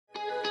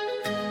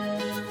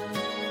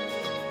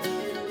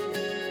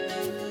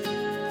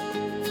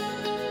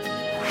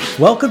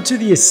Welcome to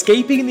the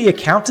Escaping the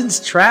Accountant's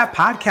Trap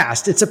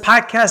podcast. It's a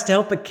podcast to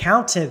help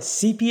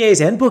accountants,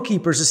 CPAs, and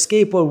bookkeepers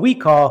escape what we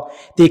call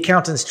the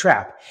accountant's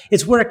trap.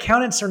 It's where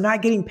accountants are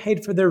not getting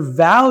paid for their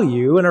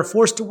value and are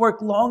forced to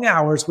work long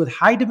hours with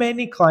high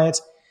demanding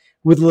clients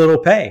with little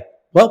pay.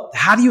 Well,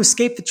 how do you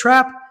escape the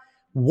trap?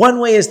 One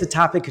way is the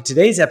topic of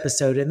today's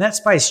episode, and that's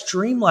by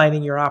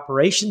streamlining your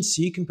operations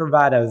so you can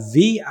provide a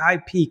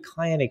VIP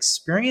client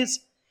experience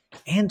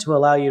and to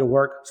allow you to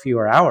work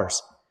fewer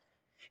hours.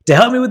 To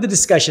help me with the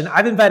discussion,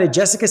 I've invited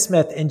Jessica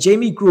Smith and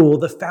Jamie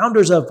Gruhl, the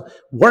founders of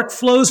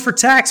Workflows for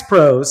Tax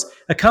Pros,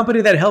 a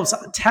company that helps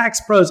tax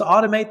pros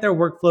automate their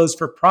workflows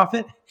for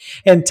profit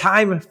and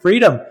time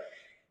freedom.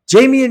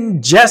 Jamie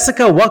and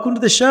Jessica, welcome to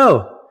the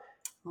show.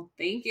 Well,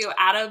 thank you,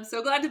 Adam.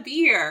 So glad to be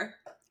here.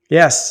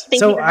 Yes.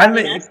 So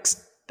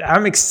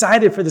I'm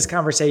excited for this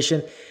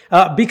conversation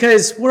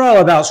because we're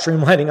all about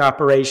streamlining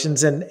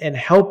operations and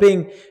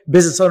helping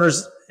business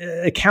owners,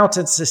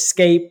 accountants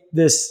escape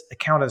this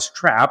accountant's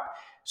trap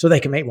so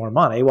they can make more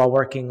money while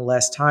working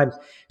less time.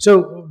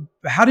 So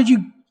how did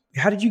you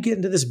get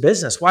into this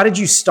business? Why did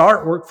you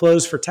start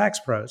Workflows for Tax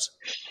Pros?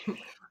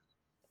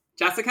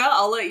 Jessica,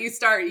 I'll let you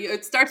start.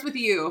 It starts with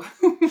you.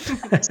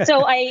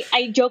 So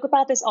I joke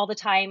about this all the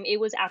time. It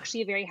was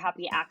actually a very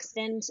happy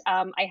accident.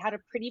 I had a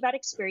pretty bad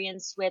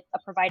experience with a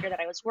provider that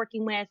I was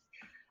working with.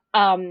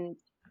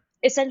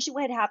 Essentially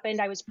what had happened,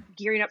 I was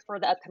gearing up for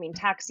the upcoming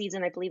tax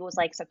season. I believe it was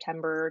like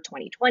September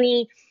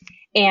 2020.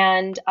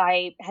 And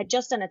I had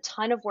just done a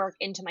ton of work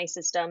into my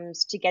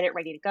systems to get it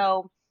ready to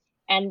go.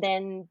 And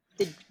then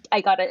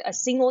I got a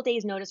single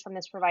day's notice from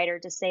this provider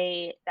to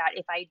say that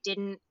if I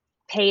didn't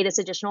pay this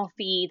additional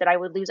fee, that I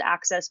would lose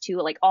access to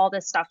like all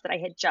this stuff that I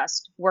had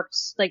just worked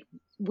like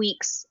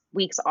weeks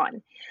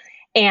on.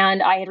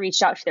 And I had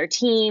reached out to their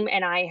team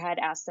and I had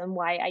asked them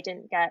why I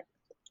didn't get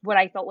what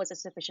I felt was a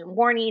sufficient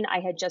warning. I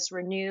had just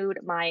renewed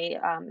my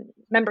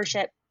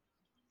membership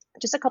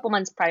just a couple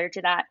months prior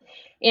to that.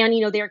 And,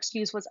 their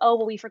excuse was, oh,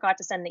 well, we forgot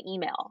to send the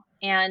email.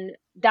 And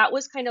that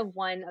was kind of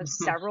one of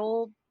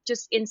several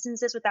just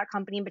instances with that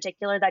company in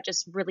particular that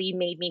just really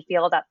made me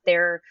feel that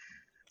their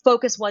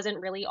focus wasn't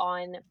really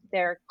on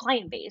their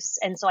client base.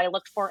 And so I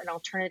looked for an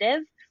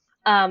alternative,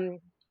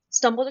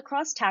 stumbled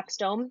across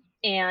TaxDome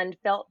and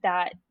felt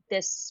that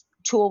this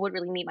tool would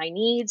really meet my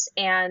needs.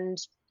 And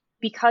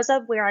because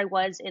of where I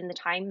was in the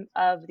time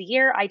of the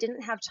year, I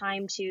didn't have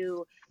time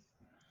to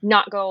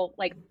not go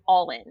like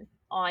all in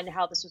on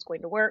how this was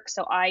going to work.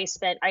 So I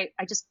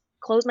just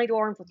closed my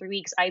door and for 3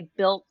 weeks, I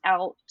built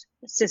out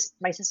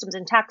my systems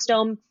in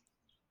TaxDome.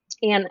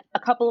 And a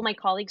couple of my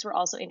colleagues were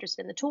also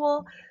interested in the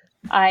tool.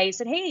 I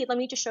said, hey, let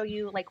me just show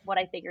you like what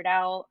I figured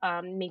out.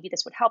 Maybe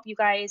this would help you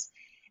guys.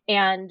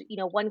 And,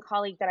 one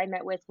colleague that I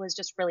met with was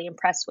just really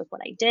impressed with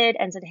what I did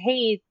and said,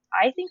 hey,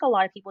 I think a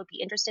lot of people would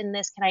be interested in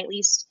this. Can I at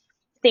least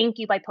thank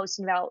you by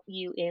posting about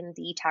you in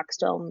the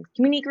TaxDome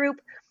community group?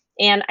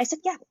 And I said,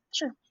 yeah,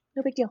 sure.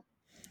 No big deal.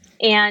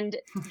 And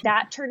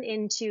that turned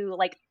into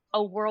like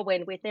a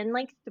whirlwind. Within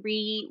like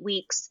 3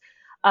 weeks,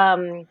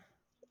 I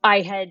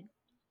had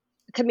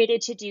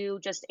committed to do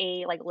just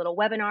a like little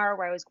webinar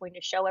where I was going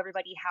to show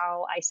everybody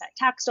how I set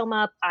TaxDome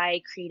up.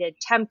 I created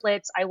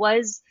templates. I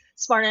was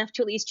smart enough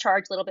to at least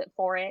charge a little bit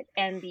for it.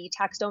 And the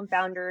TaxDome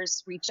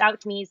founders reached out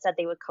to me, said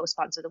they would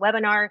co-sponsor the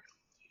webinar.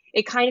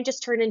 It kind of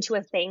just turned into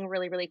a thing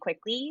really, really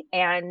quickly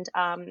and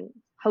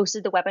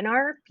hosted the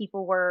webinar.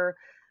 People were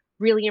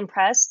really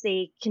impressed.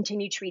 They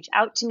continued to reach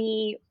out to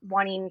me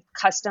wanting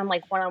custom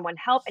like one-on-one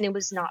help, and it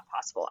was not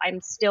possible. I'm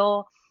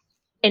still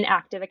an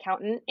active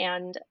accountant,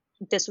 and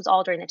this was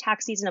all during the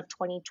tax season of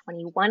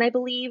 2021, I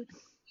believe.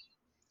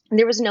 And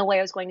there was no way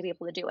I was going to be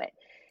able to do it.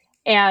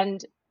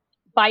 And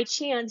by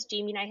chance,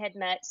 Jamie and I had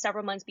met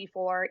several months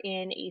before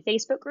in a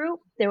Facebook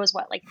group. There was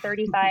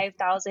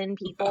 35,000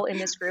 people in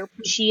this group.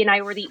 She and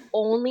I were the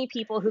only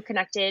people who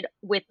connected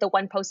with the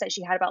one post that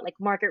she had about like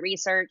market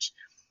research.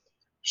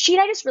 She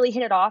and I just really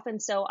hit it off.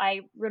 And so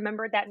I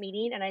remembered that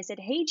meeting and I said,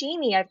 hey,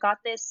 Jamie, I've got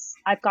this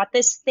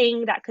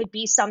thing that could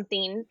be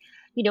something,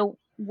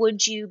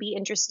 would you be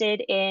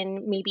interested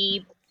in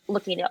maybe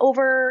looking it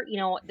over?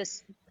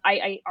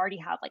 I already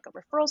have like a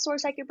referral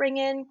source I could bring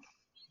in.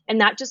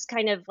 And that just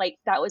kind of like,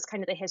 that was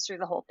kind of the history of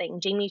the whole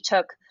thing. Jamie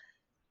took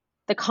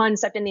the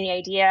concept and the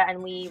idea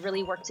and we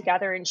really worked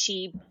together and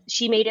she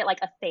made it like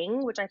a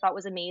thing, which I thought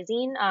was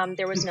amazing.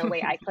 There was no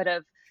way I could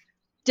have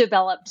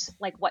developed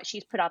like what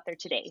she's put out there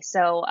today.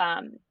 So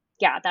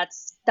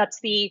that's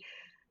the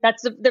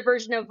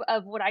version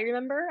of what I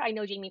remember. I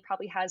know Jamie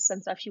probably has some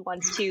stuff she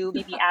wants to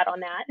maybe add on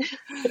that.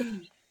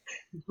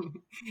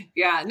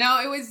 Yeah,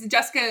 no, it was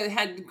Jessica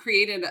had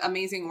created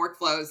amazing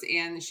workflows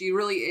and she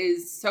really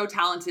is so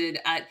talented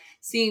at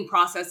seeing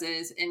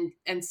processes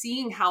and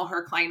seeing how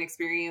her client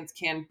experience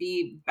can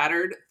be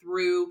bettered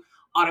through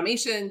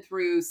automation,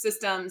 through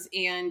systems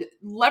and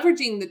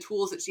leveraging the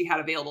tools that she had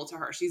available to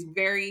her. She's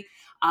very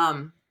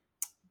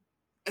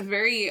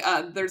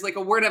there's like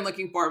a word I'm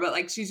looking for, but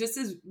like she just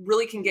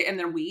really can get in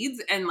their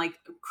weeds and like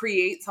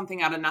create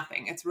something out of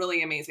nothing. It's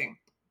really amazing.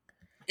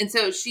 And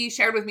so she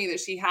shared with me that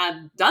she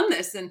had done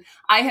this. And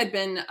I had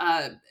been,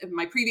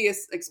 my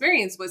previous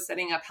experience was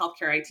setting up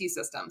healthcare IT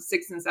systems,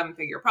 6 and 7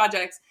 figure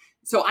projects.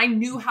 So I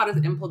knew how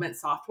to implement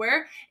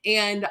software,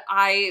 and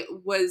I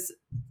was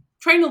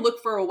trying to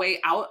look for a way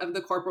out of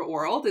the corporate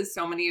world, as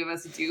so many of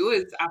us do,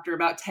 is after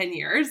about 10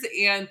 years.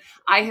 And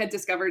I had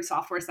discovered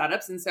software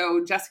setups. And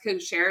so Jessica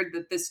shared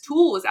that this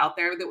tool was out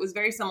there that was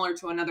very similar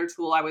to another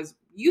tool I was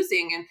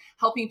using and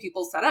helping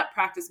people set up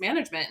practice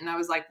management. And I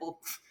was like, well,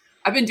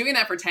 I've been doing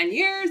that for 10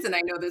 years and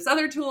I know this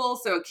other tool,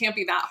 so it can't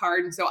be that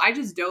hard. And so I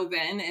just dove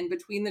in, and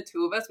between the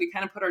two of us, we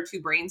kind of put our two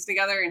brains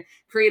together and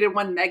created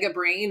one mega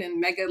brain and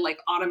mega like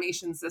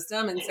automation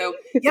system. And so,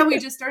 yeah, we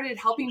just started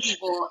helping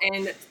people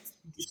and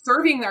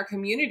serving our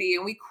community.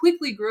 And we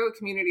quickly grew a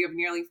community of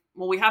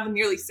we have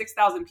nearly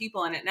 6,000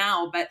 people in it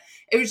now, but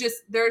it was just,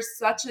 there's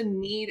such a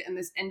need in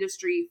this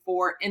industry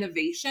for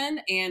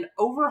innovation and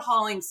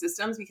overhauling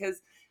systems,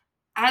 because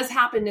as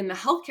happened in the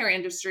healthcare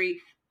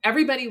industry,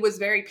 everybody was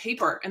very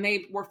paper and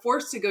they were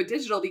forced to go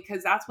digital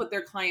because that's what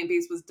their client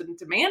base was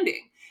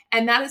demanding.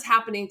 And that is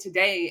happening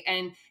today.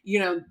 And,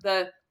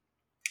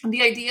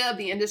 the idea of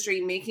the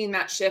industry making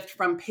that shift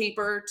from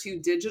paper to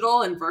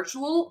digital and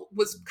virtual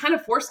was kind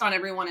of forced on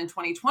everyone in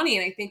 2020.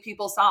 And I think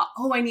people saw,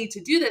 oh, I need to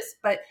do this.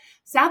 But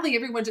sadly,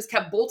 everyone just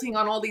kept bolting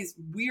on all these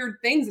weird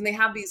things, and they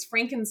have these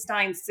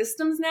Frankenstein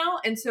systems now.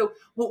 And so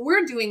what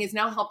we're doing is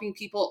now helping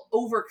people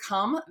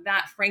overcome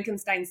that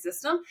Frankenstein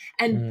system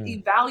and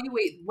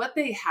evaluate what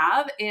they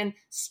have and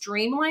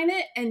streamline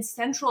it and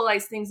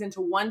centralize things into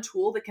one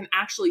tool that can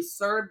actually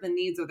serve the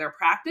needs of their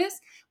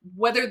practice,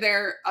 whether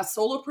they're a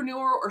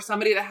solopreneur or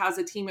somebody that has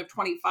a team of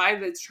 25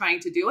 that's trying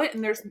to do it.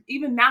 And there's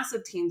even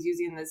massive teams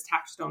using these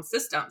Taxstone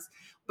systems.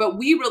 But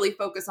we really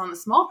focus on the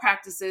small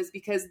practices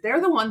because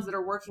they're the ones that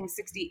are working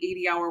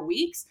 60, 80-hour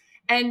weeks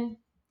and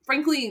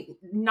frankly,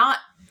 not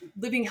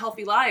living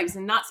healthy lives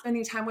and not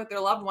spending time with their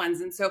loved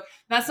ones. And so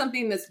that's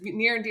something that's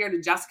near and dear to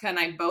Jessica and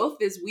I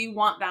both, is we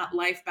want that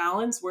life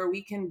balance where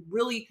we can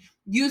really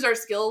use our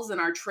skills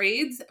and our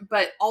trades,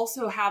 but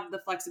also have the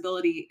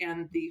flexibility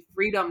and the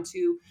freedom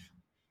to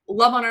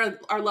love on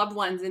our loved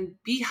ones and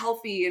be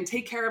healthy and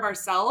take care of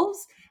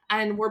ourselves.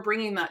 And we're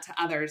bringing that to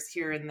others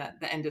here in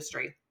the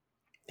industry.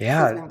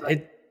 Yeah,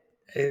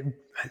 it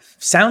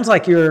sounds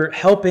like you're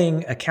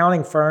helping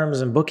accounting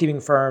firms and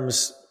bookkeeping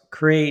firms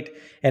create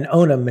and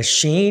own a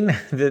machine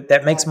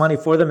that makes money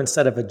for them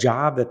instead of a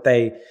job that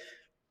they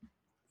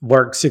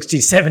work 60,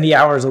 70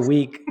 hours a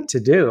week to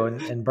do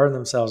and burn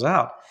themselves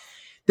out.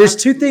 There's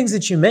two things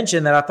that you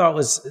mentioned that I thought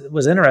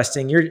was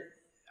interesting.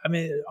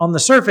 On the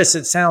surface,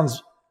 it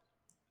sounds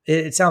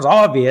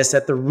obvious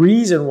that the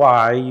reason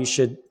why you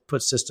should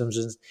put systems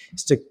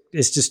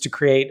is just to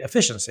create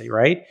efficiency,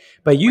 right?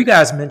 But you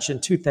guys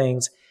mentioned two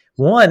things.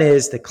 One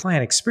is the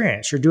client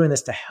experience. You're doing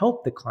this to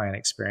help the client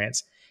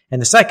experience.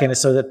 And the second is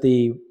so that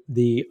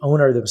the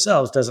owner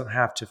themselves doesn't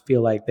have to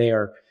feel like they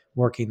are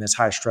working this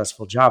high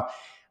stressful job.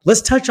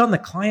 Let's touch on the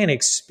client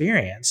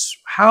experience.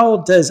 How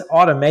does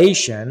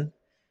automation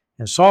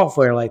and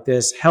software like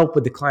this help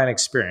with the client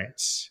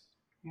experience?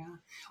 Yeah.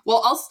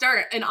 Well, I'll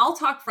start and I'll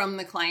talk from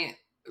the client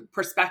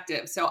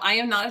perspective. So I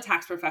am not a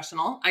tax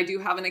professional. I do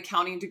have an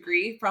accounting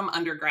degree from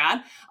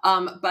undergrad,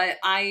 but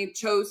I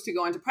chose to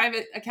go into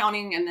private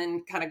accounting and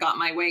then kind of got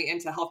my way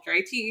into healthcare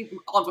IT,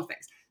 all the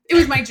things. It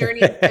was my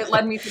journey that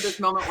led me to this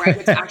moment where I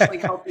get to actually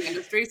help the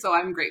industry. So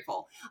I'm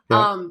grateful.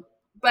 Yeah.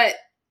 But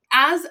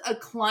as a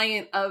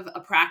client of a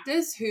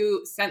practice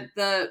who sent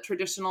the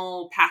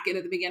traditional packet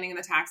at the beginning of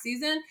the tax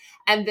season,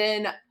 and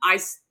then I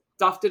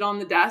stuffed it on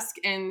the desk.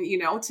 And,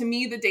 to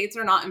me, the dates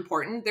are not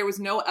important. There was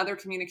no other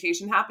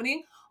communication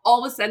happening.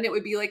 All of a sudden it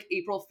would be like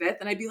April 5th.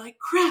 And I'd be like,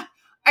 crap,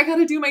 I got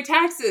to do my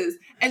taxes.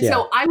 And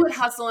so I would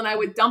hustle and I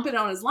would dump it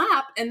on his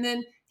lap, and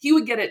then he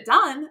would get it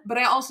done. But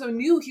I also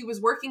knew he was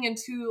working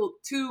until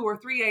 2 or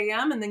 3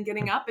 a.m. and then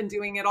getting up and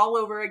doing it all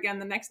over again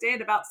the next day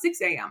at about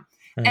 6 a.m.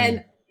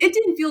 And it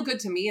didn't feel good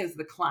to me as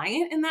the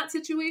client in that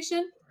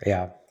situation.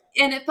 Yeah.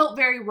 And it felt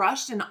very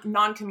rushed and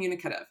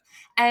non-communicative.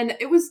 And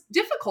it was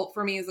difficult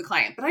for me as a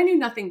client, but I knew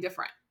nothing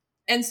different.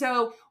 And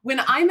so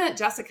when I met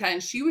Jessica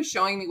and she was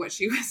showing me what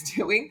she was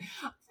doing,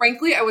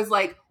 frankly, I was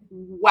like,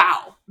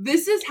 wow,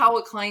 this is how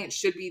a client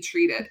should be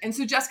treated. And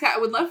so Jessica, I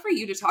would love for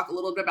you to talk a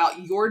little bit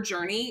about your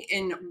journey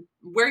and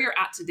where you're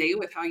at today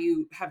with how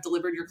you have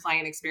delivered your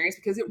client experience,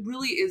 because it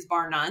really is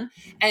bar none.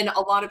 And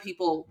a lot of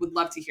people would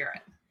love to hear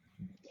it.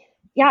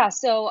 Yeah.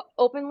 So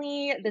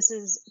openly, this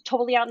is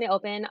totally out in the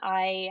open.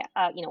 I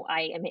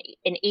am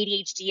an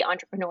ADHD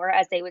entrepreneur,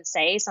 as they would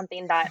say,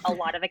 something that a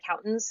lot of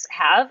accountants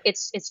have.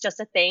 It's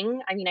just a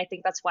thing. I mean, I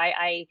think that's why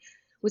I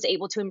was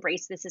able to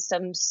embrace the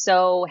system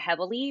so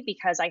heavily,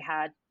 because I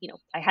had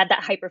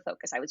that hyper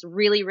focus. I was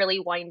really,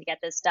 really wanting to get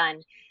this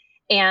done.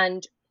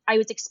 And I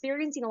was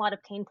experiencing a lot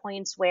of pain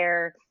points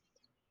where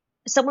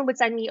someone would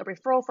send me a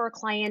referral for a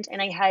client,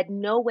 and I had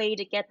no way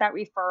to get that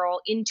referral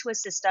into a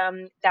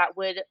system that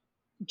would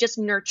just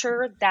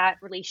nurture that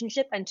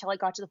relationship until I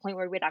got to the point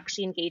where we'd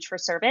actually engage for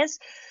service.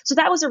 So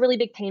that was a really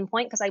big pain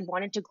point, because I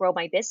wanted to grow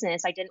my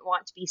business. I didn't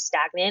want to be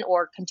stagnant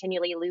or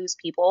continually lose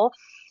people.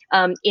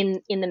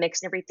 in the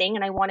mix and everything.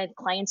 And I wanted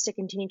clients to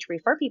continue to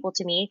refer people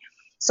to me.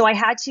 So I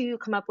had to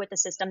come up with a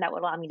system that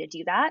would allow me to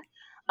do that.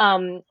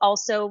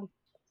 Also,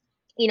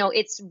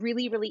 it's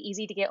really, really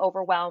easy to get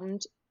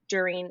overwhelmed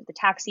during the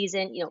tax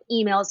season.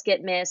 Emails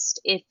get missed.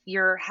 If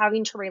you're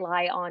having to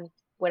rely on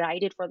what I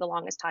did for the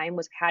longest time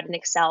was had an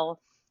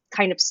Excel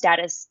kind of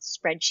status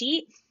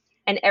spreadsheet.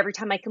 And every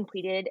time I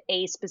completed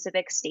a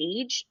specific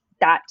stage,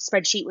 that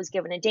spreadsheet was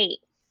given a date.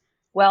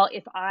 Well,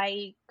 if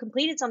I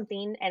completed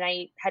something and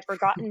I had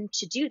forgotten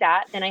to do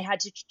that, then I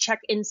had to check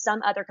in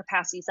some other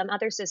capacity, some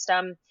other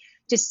system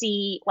to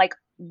see like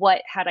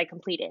what had I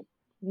completed.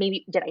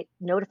 Maybe did I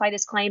notify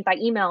this client by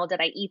email?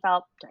 Did I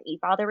e-file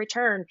their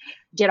return?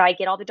 Did I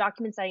get all the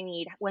documents I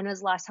need? When was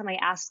the last time I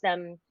asked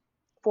them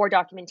for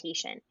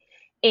documentation?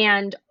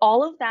 And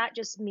all of that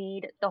just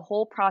made the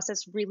whole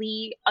process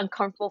really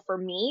uncomfortable for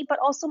me, but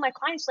also my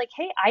clients like,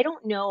 hey, I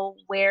don't know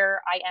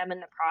where I am in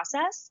the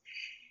process.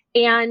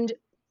 And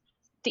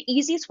the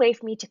easiest way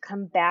for me to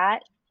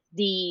combat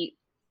the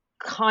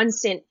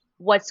constant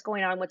what's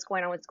going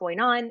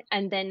on,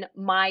 and then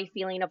my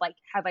feeling of like,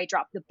 have I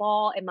dropped the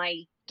ball? Am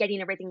I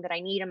getting everything that I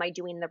need? Am I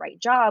doing the right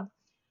job?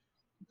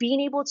 Being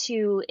able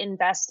to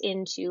invest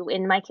into,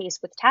 in my case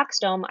with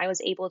TaxDome, I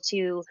was able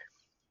to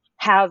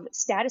have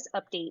status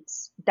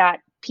updates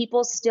that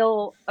people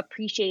still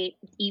appreciate,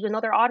 even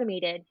though they're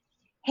automated.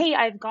 Hey,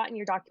 I've gotten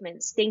your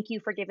documents. Thank you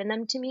for giving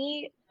them to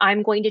me.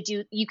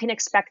 You can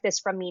expect this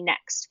from me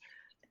next.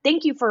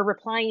 Thank you for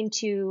replying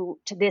to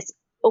this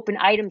open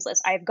items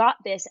list. I've got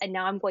this, and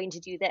now I'm going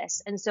to do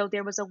this. And so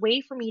there was a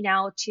way for me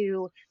now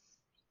to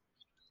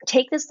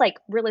take this, like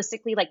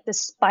realistically, like the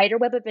spider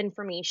web of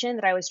information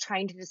that I was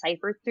trying to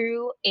decipher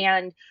through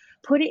and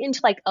put it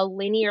into like a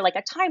linear, like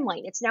a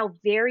timeline. It's now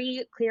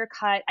very clear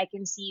cut. I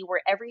can see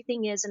where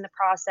everything is in the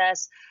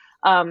process.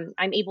 I'm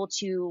able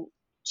to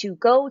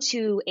go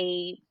to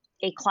a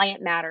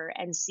client matter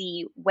and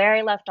see where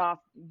I left off,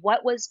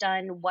 what was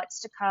done,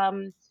 what's to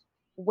come,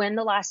 when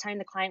the last time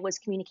the client was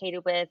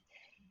communicated with.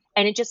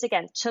 And it just,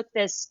 again, took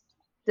this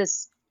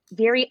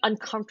very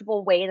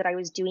uncomfortable way that I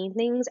was doing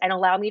things and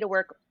allowed me to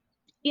work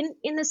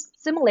in this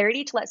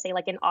similarity to, let's say,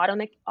 like an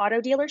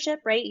auto dealership,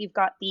 right? You've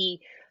got the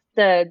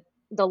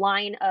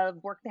line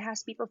of work that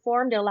has to be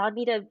performed. It allowed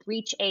me to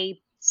reach a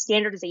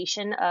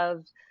standardization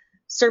of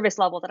service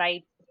level that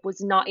I was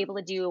not able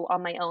to do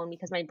on my own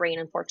because my brain,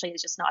 unfortunately,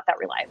 is just not that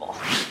reliable.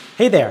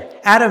 Hey there,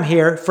 Adam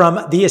here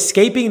from the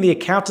Escaping the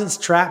Accountant's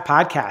Trap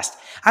podcast.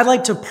 I'd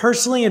like to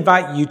personally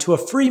invite you to a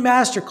free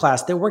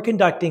masterclass that we're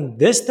conducting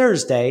this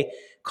Thursday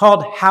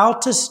called How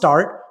to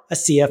Start a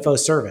CFO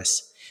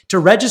Service. To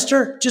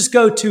register, just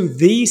go to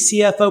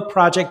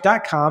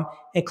thecfoproject.com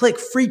and click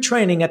free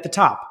training at the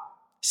top.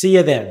 See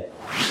you then.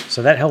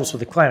 So that helps with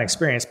the client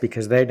experience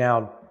because they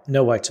now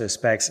know what to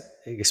expect,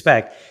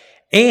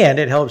 and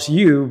it helps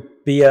you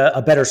be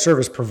a better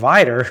service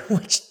provider,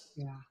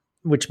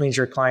 which means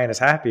your client is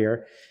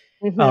happier.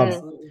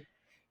 Mm-hmm.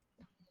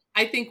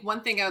 I think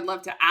one thing I would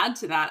love to add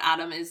to that,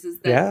 Adam, is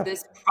that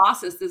this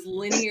process, this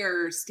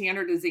linear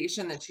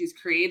standardization that she's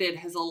created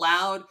has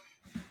allowed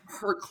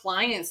her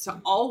clients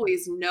to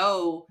always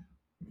know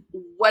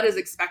what is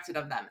expected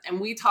of them. And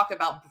we talk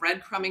about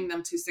breadcrumbing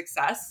them to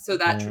success. So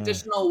that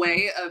traditional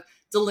way of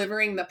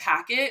delivering the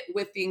packet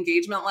with the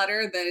engagement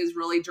letter that is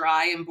really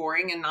dry and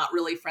boring and not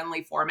really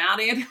friendly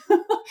formatted.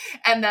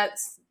 And that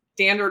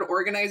standard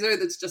organizer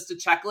that's just a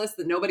checklist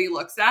that nobody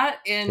looks at.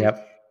 And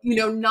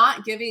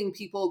not giving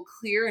people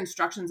clear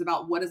instructions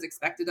about what is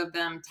expected of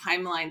them,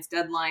 timelines,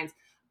 deadlines,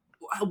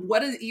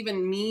 what it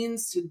even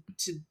means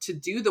to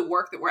do the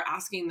work that we're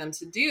asking them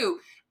to do.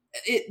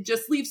 It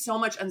just leaves so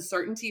much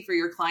uncertainty for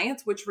your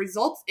clients, which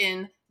results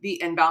in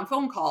the inbound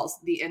phone calls,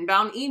 the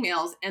inbound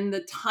emails, and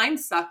the time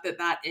suck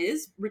that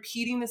is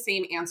repeating the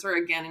same answer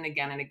again and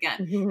again and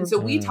again. Mm-hmm. And so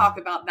we talk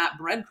about that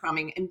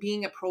breadcrumbing and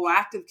being a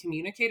proactive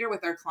communicator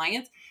with our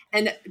clients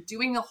and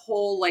doing a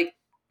whole, like,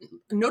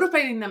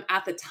 notifying them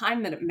at the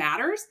time that it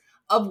matters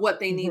of what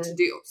they need to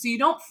do. So you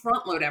don't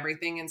front load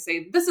everything and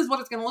say, this is what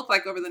it's going to look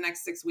like over the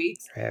next 6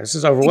 weeks. Yeah, this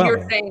is overwhelming.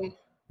 You're saying,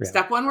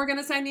 step one, we're going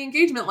to sign the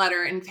engagement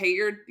letter and pay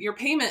your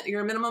payment,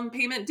 your minimum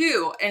payment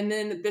due. And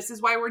then this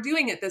is why we're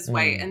doing it this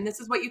way. And this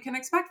is what you can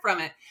expect from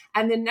it.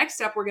 And then next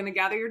step, we're going to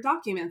gather your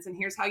documents and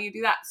here's how you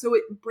do that. So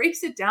it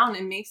breaks it down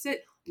and makes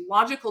it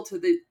logical to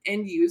the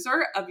end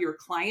user of your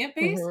client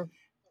base,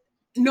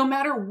 no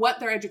matter what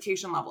their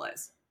education level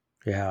is.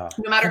 Yeah.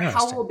 No matter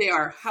how old they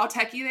are, how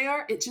techie they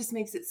are, it just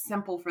makes it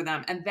simple for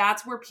them. And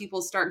that's where people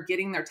start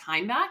getting their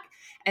time back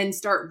and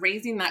start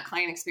raising that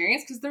client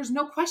experience because there's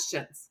no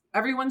questions.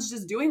 Everyone's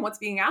just doing what's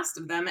being asked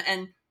of them.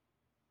 And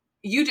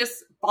you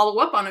just follow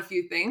up on a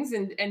few things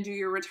and do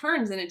your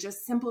returns. And it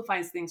just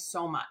simplifies things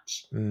so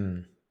much.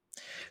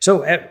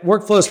 So at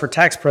Workflows for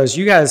Tax Pros,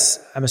 you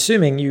guys, I'm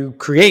assuming you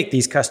create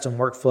these custom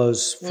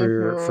workflows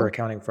for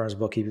accounting firms,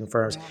 bookkeeping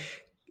firms. Yeah.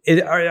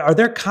 Are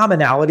there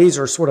commonalities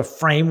or sort of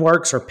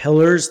frameworks or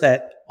pillars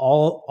that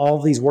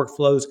all these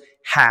workflows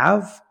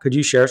have? Could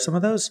you share some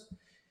of those?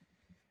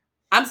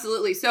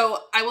 Absolutely. So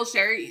I will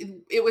share,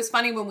 it was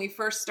funny when we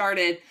first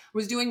started,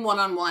 was doing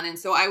one-on-one. And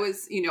so I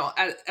was,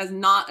 as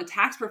not a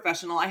tax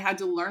professional, I had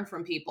to learn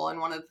from people. And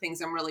one of the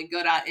things I'm really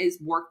good at is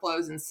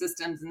workflows and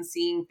systems and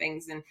seeing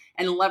things and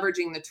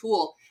leveraging the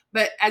tool.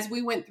 But as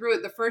we went through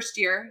it the first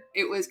year,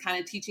 it was kind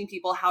of teaching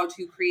people how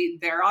to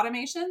create their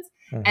automations.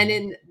 Mm-hmm. And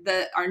in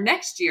our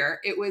next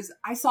year,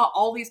 I saw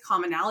all these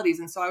commonalities.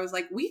 And so I was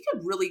like, we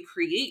could really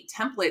create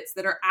templates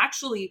that are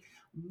actually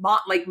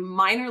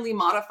minorly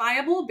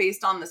modifiable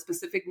based on the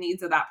specific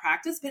needs of that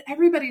practice, but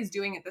everybody's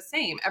doing it the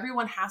same.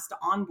 Everyone has to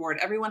onboard.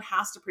 Everyone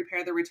has to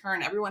prepare the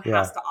return. Everyone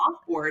has to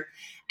offboard.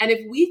 And if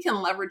we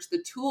can leverage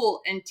the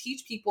tool and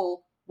teach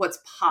people what's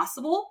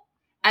possible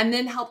and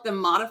then help them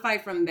modify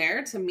from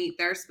there to meet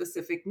their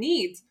specific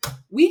needs,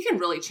 we can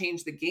really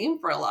change the game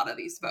for a lot of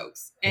these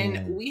folks.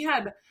 And we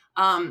have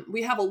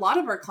a lot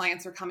of our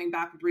clients are coming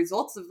back with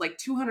results of like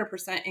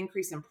 200%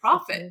 increase in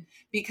profit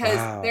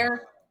because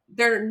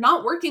they're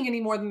not working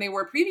any more than they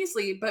were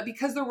previously, but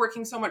because they're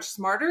working so much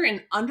smarter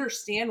and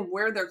understand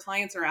where their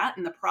clients are at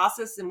and the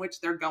process in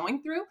which they're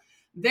going through,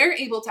 they're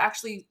able to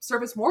actually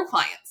service more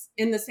clients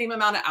in the same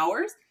amount of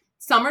hours.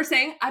 Some are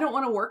saying, I don't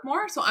want to work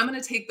more, so I'm going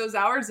to take those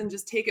hours and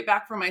just take it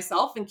back for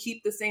myself and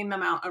keep the same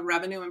amount of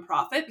revenue and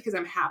profit because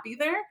I'm happy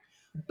there.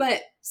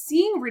 But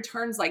seeing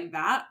returns like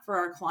that for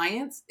our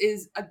clients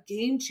is a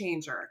game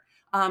changer.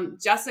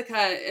 Jessica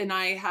and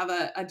I have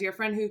a dear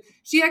friend who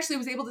she actually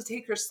was able to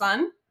take her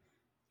son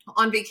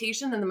on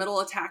vacation in the middle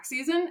of tax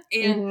season.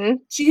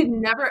 And she had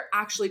never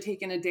actually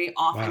taken a day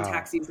off in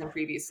tax season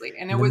previously.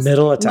 And it was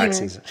middle of tax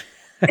season.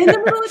 In the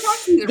middle of tax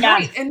season,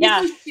 right. And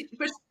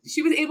but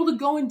she was able to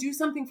go and do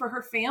something for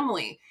her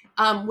family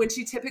when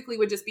she typically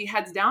would just be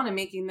heads down and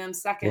making them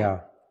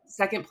second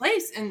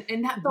place.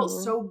 And that felt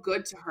so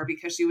good to her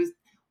because she was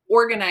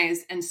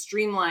organized and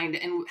streamlined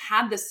and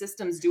had the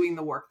systems doing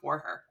the work for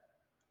her.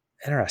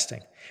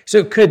 Interesting.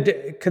 So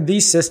could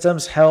these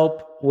systems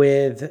help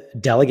with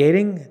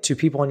delegating to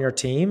people on your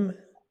team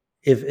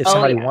if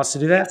somebody wants to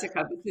do that?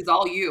 Jessica, this is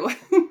all you.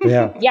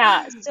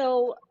 Yeah.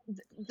 So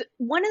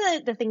one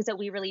of the things that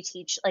we really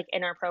teach like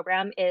in our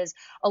program is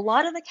a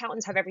lot of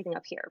accountants have everything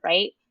up here,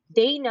 right?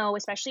 They know,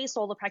 especially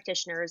solo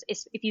practitioners,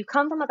 if you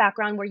come from a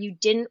background where you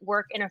didn't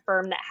work in a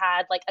firm that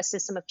had like a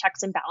system of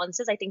checks and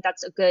balances, I think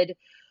that's a good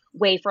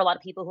way for a lot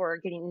of people who are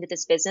getting into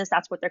this business.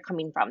 That's what they're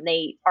coming from.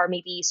 They are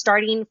maybe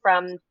starting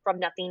from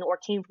nothing or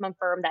came from a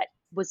firm that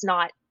was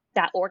not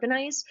that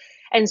organized.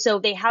 And so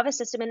they have a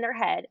system in their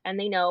head and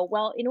they know,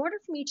 well, in order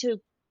for me to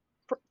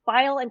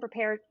file and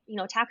prepare,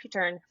 tax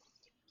return,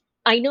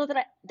 I know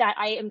that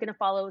I am going to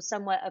follow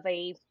somewhat of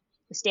a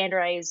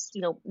standardized,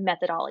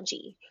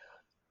 methodology.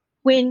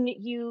 When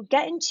you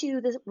get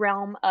into the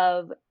realm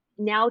of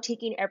now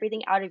taking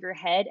everything out of your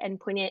head and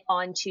putting it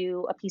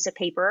onto a piece of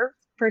paper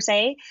per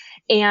se,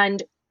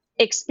 and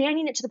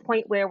expanding it to the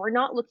point where we're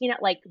not looking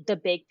at like the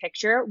big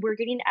picture, we're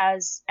getting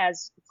as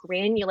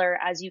granular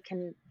as you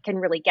can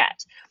really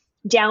get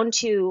down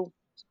to,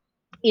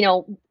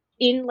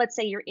 in let's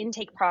say your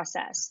intake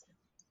process,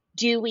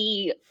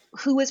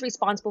 who is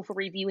responsible for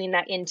reviewing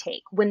that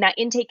intake? When that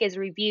intake is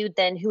reviewed,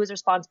 then who is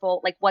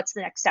responsible? Like, what's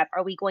the next step?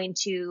 Are we going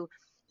to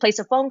place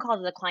a phone call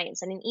to the client,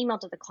 send an email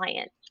to the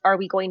client? Are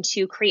we going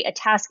to create a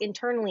task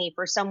internally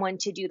for someone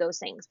to do those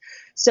things?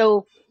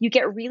 So you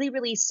get really,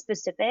 really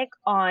specific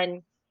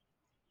on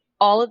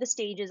all of the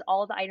stages,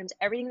 all of the items,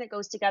 everything that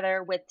goes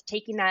together with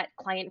taking that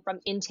client from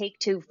intake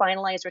to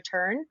finalized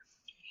return.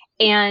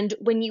 And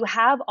when you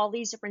have all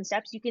these different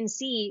steps, you can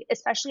see,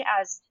 especially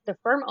as the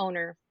firm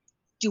owner,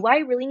 do I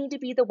really need to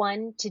be the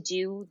one to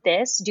do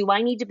this? Do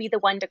I need to be the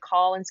one to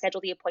call and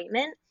schedule the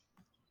appointment?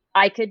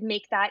 I could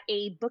make that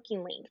a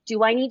booking link.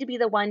 Do I need to be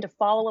the one to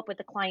follow up with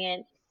the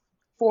client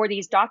for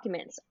these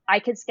documents? I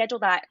could schedule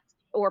that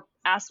or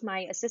ask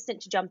my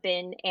assistant to jump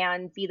in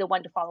and be the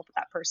one to follow up with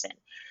that person.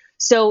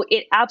 So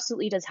it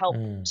absolutely does help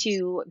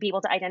to be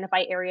able to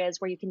identify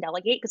areas where you can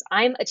delegate, because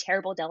I'm a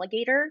terrible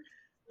delegator.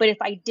 But if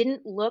I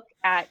didn't look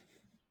at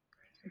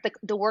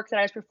the work that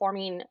I was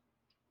performing,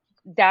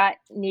 that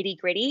nitty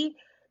gritty,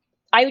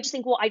 I would just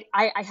think, well,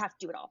 I have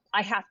to do it all.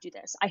 I have to do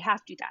this. I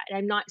have to do that.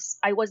 And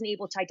I wasn't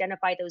able to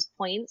identify those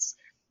points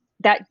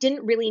that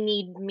didn't really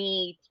need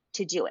me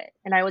to do it.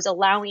 And I was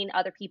allowing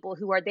other people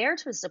who are there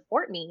to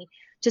support me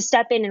to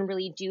step in and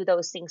really do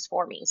those things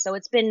for me. So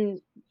it's been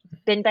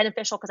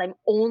beneficial because I'm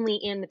only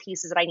in the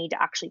pieces that I need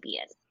to actually be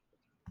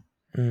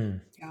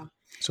in. Yeah.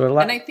 So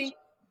and I think,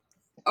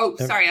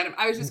 sorry, Adam,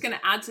 I was just going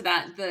to add to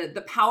that,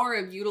 the power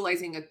of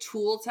utilizing a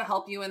tool to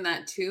help you in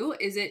that too,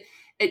 is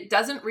it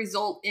doesn't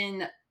result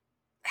in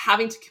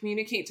having to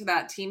communicate to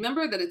that team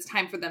member that it's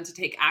time for them to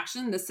take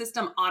action. The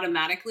system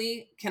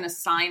automatically can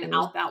assign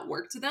out that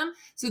work to them.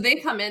 So they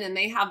come in and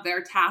they have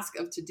their task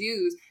of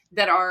to-dos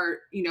that are,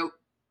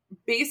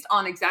 based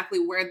on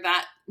exactly where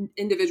that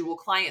individual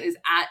client is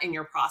at in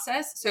your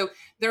process. So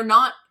they're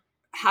not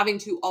having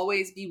to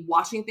always be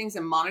watching things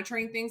and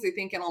monitoring things. I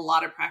think in a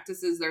lot of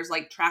practices, there's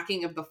like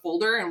tracking of the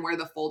folder and where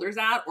the folder's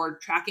at, or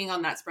tracking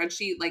on that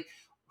spreadsheet, like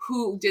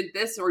who did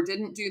this or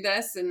didn't do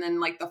this, and then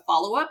like the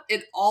follow-up,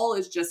 it all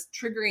is just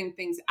triggering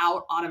things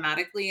out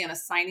automatically and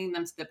assigning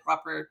them to the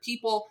proper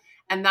people.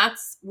 And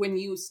that's when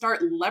you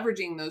start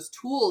leveraging those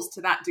tools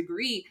to that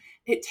degree,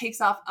 it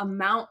takes off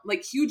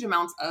huge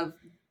amounts of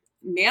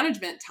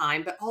management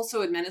time, but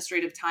also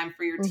administrative time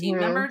for your team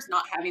members,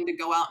 not having to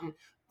go out and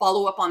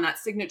follow up on that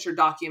signature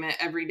document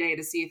every day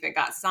to see if it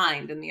got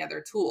signed in the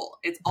other tool.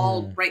 It's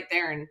all right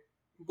there, and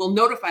we'll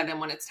notify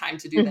them when it's time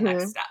to do the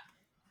next step.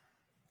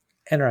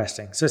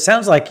 Interesting. So it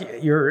sounds like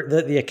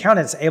the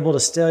accountant's able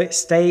to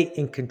stay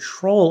in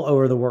control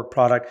over the work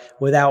product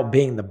without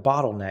being the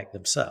bottleneck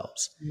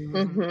themselves.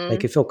 They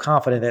can feel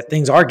confident that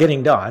things are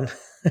getting done,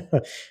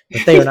 but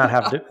they are not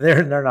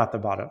they're not the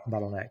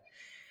bottleneck.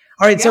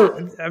 All right. Yeah.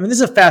 So, I mean,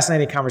 this is a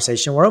fascinating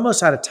conversation. We're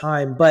almost out of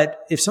time, but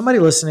if somebody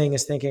listening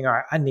is thinking, all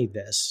right, I need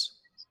this,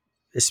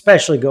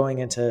 especially going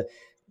into,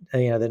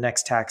 the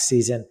next tax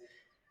season,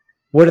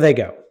 where do they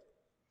go?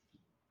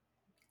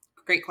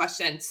 Great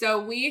question.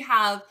 So we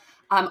have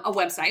a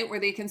website where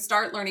they can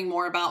start learning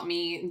more about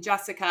me and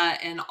Jessica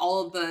and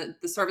all of the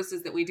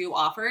services that we do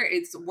offer.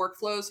 It's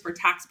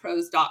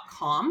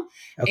workflowsfortaxpros.com.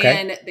 Okay.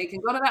 And they can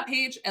go to that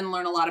page and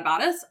learn a lot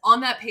about us. On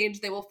that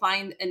page, they will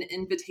find an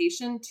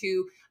invitation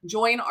to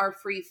join our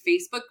free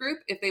Facebook group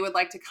if they would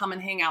like to come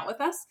and hang out with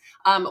us.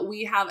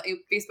 We have a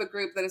Facebook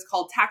group that is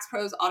called Tax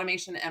Pros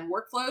Automation and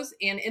Workflows.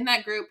 And in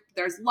that group,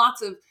 there's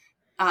lots of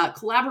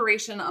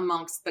collaboration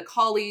amongst the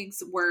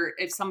colleagues, where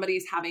if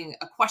somebody's having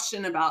a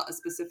question about a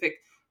specific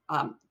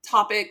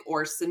topic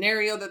or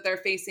scenario that they're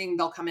facing,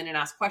 they'll come in and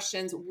ask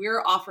questions.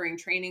 We're offering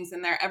trainings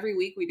in there. Every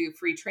week we do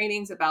free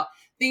trainings about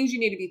things you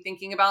need to be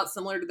thinking about,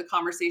 similar to the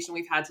conversation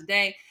we've had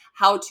today,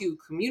 how to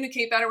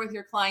communicate better with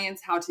your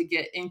clients, how to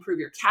improve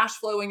your cash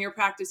flow in your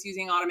practice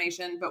using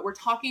automation. But we're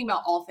talking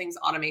about all things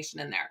automation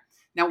in there.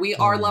 Now, we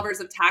are lovers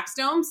of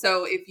TaxDome.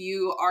 So if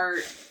you are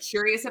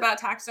curious about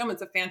TaxDome,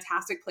 it's a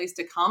fantastic place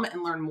to come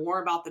and learn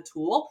more about the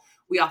tool.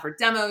 We offer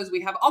demos.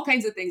 We have all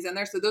kinds of things in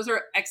there. So those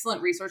are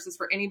excellent resources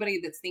for anybody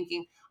that's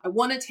thinking, I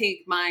want to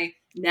take my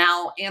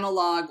now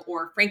analog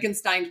or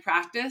Frankenstein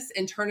practice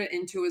and turn it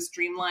into a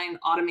streamlined,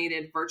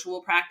 automated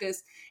virtual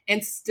practice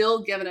and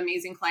still give an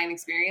amazing client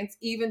experience,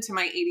 even to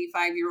my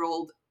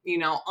 85-year-old,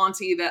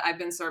 auntie that I've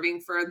been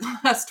serving for the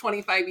last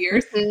 25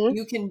 years.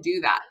 You can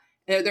do that.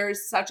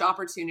 There's such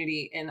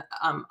opportunity in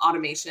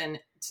automation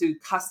to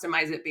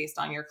customize it based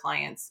on your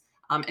clients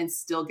and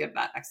still give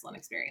that excellent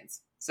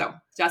experience. So,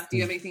 Jess, do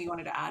you have anything you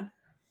wanted to add?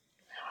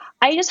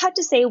 I just have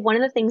to say, one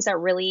of the things that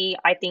really,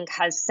 I think,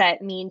 has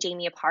set me and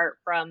Jamie apart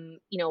from,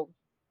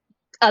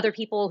 other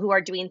people who are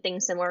doing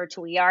things similar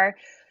to we are,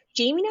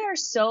 Jamie and I are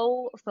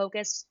so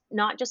focused,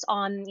 not just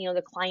on,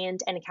 the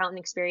client and accountant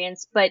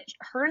experience, but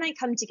her and I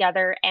come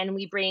together and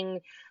we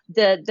bring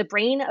the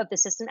brain of the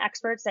system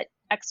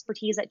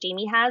expertise that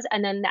Jamie has,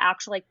 and then the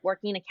actual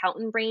working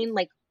accountant brain,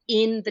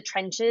 in the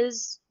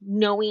trenches,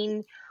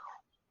 knowing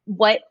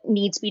what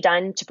needs to be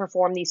done to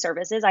perform these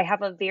services. I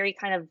have a very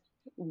kind of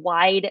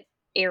wide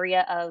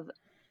area of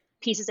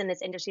pieces in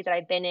this industry that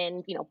I've been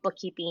in,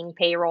 bookkeeping,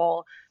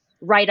 payroll,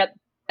 write-up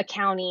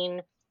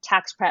accounting,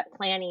 tax prep,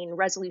 planning,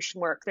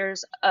 resolution work.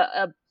 There's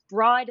a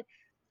broad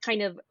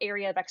kind of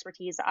area of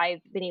expertise that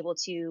I've been able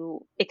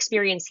to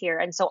experience here.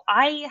 And so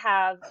I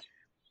have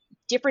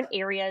different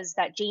areas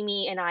that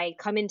Jamie and I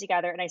come in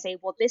together and I say,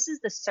 well, this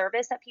is the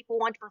service that people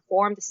want to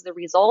perform. This is the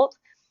result.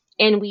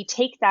 And we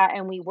take that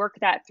and we work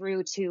that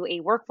through to a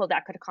workflow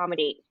that could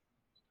accommodate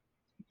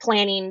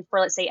planning for,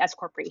 let's say, S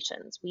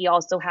corporations. We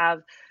also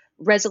have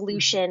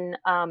resolution,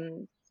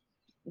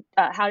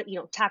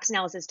 tax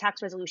analysis,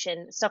 tax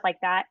resolution, stuff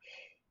like that.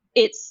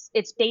 It's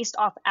based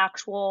off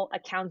actual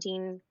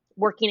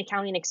working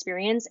accounting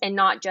experience, and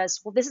not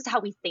just, well, this is how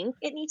we think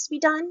it needs to be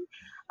done.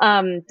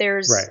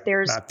 There's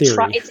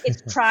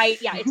it's tried.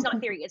 Yeah, it's not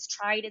theory. It's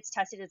tried. It's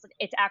tested.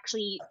 It's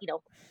actually,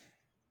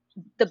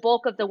 the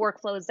bulk of the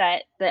workflows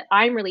that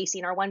I'm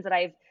releasing are ones that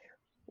I've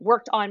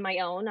worked on my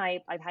own.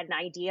 I've had an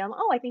idea.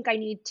 I think I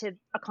need to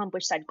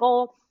accomplish that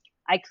goal.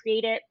 I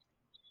create it.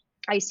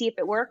 I see if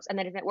it works. And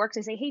then if it works,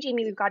 I say, hey,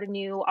 Jamie, we've got a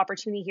new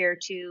opportunity here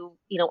to,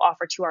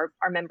 offer to our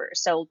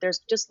members. So there's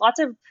just lots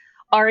of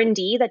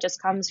R&D that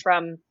just comes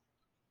from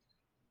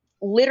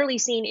literally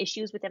seeing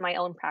issues within my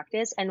own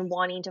practice and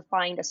wanting to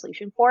find a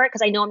solution for it,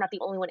 because I know I'm not the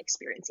only one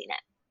experiencing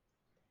it.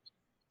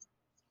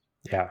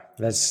 Yeah,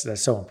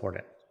 that's so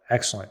important.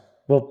 Excellent.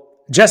 Well,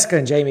 Jessica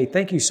and Jamie,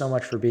 thank you so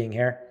much for being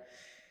here.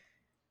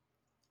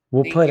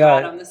 Thank you,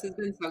 Adam. This has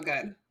been so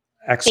good.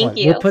 Excellent.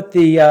 Thank you. We'll put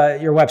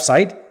your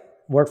website,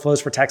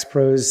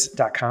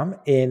 workflowsfortaxpros.com,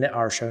 in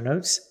our show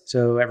notes.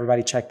 So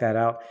everybody check that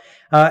out.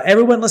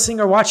 Everyone listening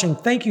or watching,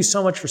 thank you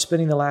so much for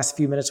spending the last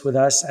few minutes with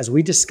us as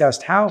we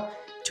discussed how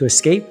to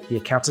escape the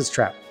accountant's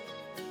trap.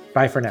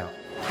 Bye for now.